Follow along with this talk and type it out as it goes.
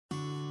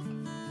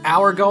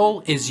Our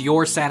goal is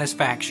your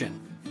satisfaction.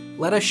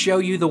 Let us show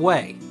you the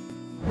way.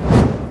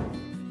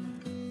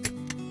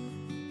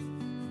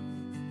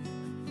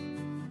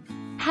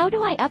 How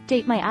do I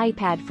update my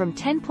iPad from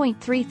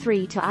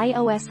 10.33 to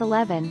iOS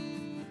 11?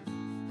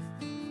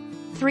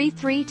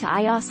 3.3 to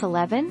iOS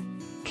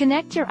 11?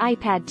 Connect your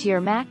iPad to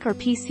your Mac or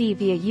PC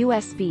via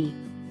USB.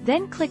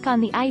 Then click on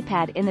the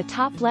iPad in the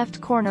top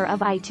left corner of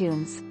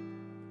iTunes.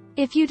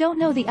 If you don't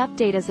know the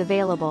update is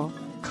available,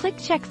 click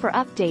Check for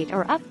Update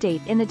or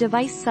Update in the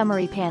device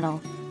summary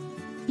panel.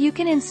 You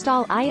can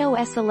install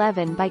iOS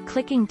 11 by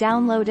clicking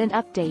Download and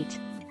Update.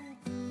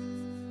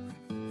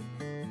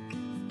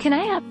 Can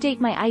I update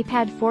my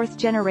iPad 4th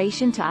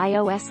generation to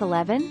iOS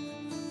 11?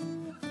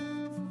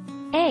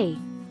 A.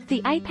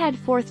 The iPad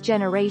 4th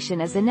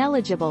generation is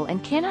ineligible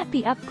and cannot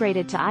be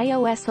upgraded to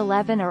iOS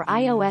 11 or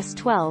iOS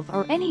 12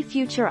 or any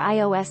future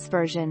iOS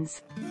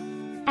versions.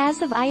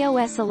 As of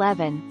iOS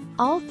 11,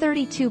 all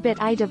 32-bit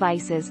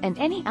iDevices and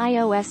any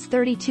iOS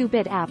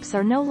 32-bit apps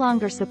are no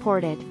longer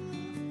supported.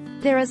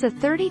 There is a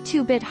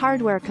 32-bit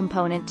hardware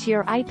component to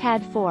your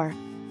iPad 4.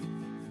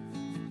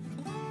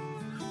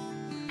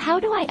 How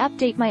do I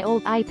update my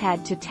old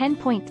iPad to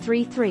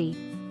 10.33?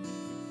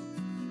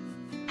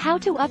 How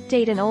to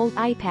update an old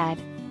iPad?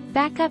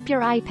 Back up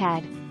your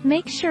iPad.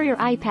 Make sure your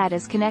iPad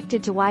is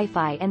connected to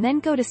Wi-Fi and then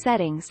go to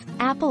Settings,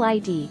 Apple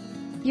ID.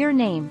 Your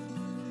name.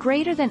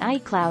 Greater than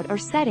iCloud or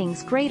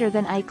Settings greater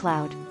than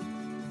iCloud.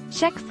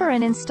 Check for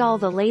and install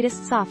the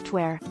latest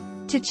software.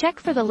 To check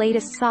for the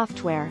latest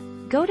software,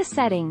 go to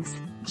Settings,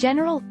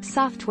 General,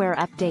 Software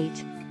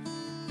Update.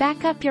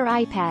 Back up your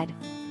iPad.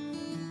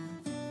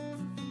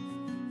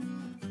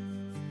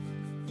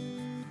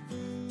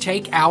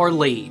 Take our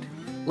lead.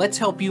 Let's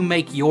help you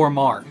make your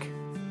mark.